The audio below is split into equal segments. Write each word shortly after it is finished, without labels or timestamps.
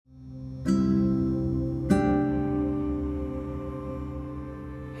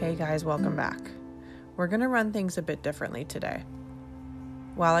Hey guys, welcome back. We're going to run things a bit differently today.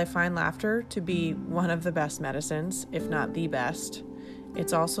 While I find laughter to be one of the best medicines, if not the best,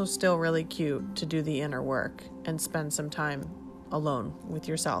 it's also still really cute to do the inner work and spend some time alone with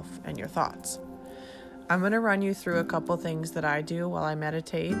yourself and your thoughts. I'm going to run you through a couple things that I do while I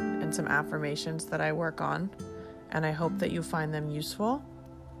meditate and some affirmations that I work on, and I hope that you find them useful.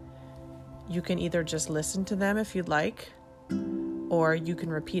 You can either just listen to them if you'd like, or you can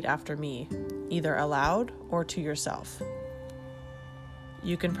repeat after me, either aloud or to yourself.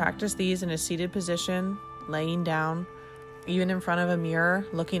 You can practice these in a seated position, laying down, even in front of a mirror,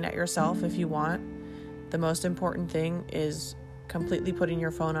 looking at yourself if you want. The most important thing is completely putting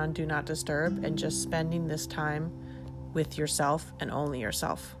your phone on Do Not Disturb and just spending this time with yourself and only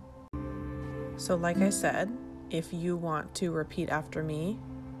yourself. So like I said, if you want to repeat after me,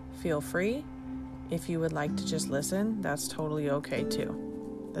 feel free. If you would like to just listen, that's totally okay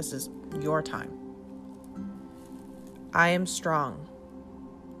too. This is your time. I am strong.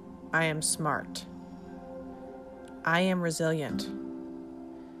 I am smart. I am resilient.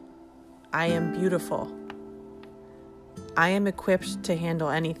 I am beautiful. I am equipped to handle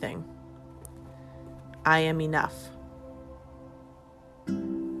anything. I am enough.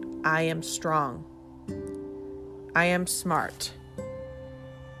 I am strong. I am smart.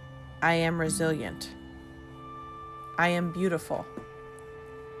 I am resilient. I am beautiful.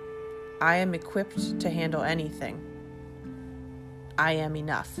 I am equipped to handle anything. I am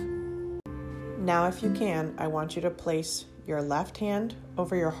enough. Now, if you can, I want you to place your left hand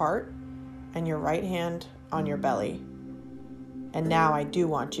over your heart and your right hand on your belly. And now I do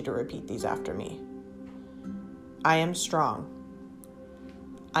want you to repeat these after me. I am strong.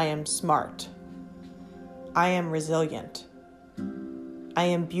 I am smart. I am resilient. I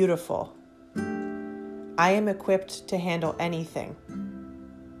am beautiful. I am equipped to handle anything.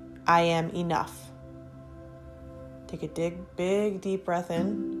 I am enough. Take a big, deep breath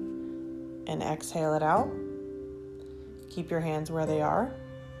in and exhale it out. Keep your hands where they are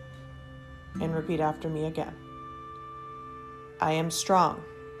and repeat after me again. I am strong.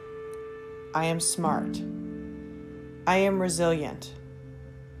 I am smart. I am resilient.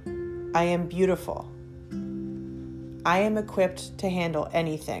 I am beautiful. I am equipped to handle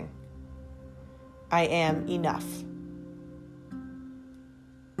anything. I am enough.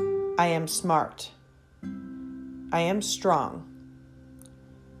 I am smart. I am strong.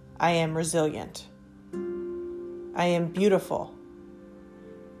 I am resilient. I am beautiful.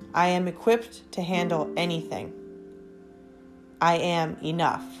 I am equipped to handle anything. I am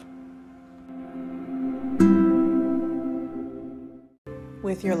enough.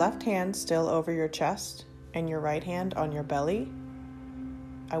 With your left hand still over your chest and your right hand on your belly,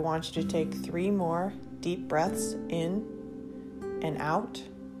 I want you to take 3 more deep breaths in and out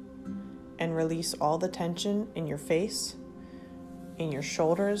and release all the tension in your face, in your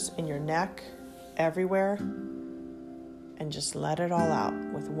shoulders, in your neck, everywhere, and just let it all out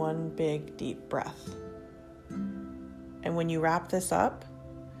with one big deep breath. And when you wrap this up,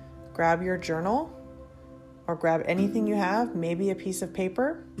 grab your journal or grab anything you have, maybe a piece of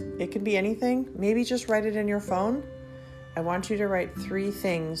paper. It could be anything. Maybe just write it in your phone. I want you to write 3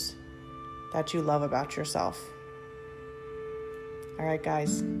 things that you love about yourself. All right,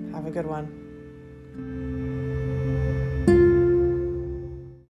 guys, have a good one.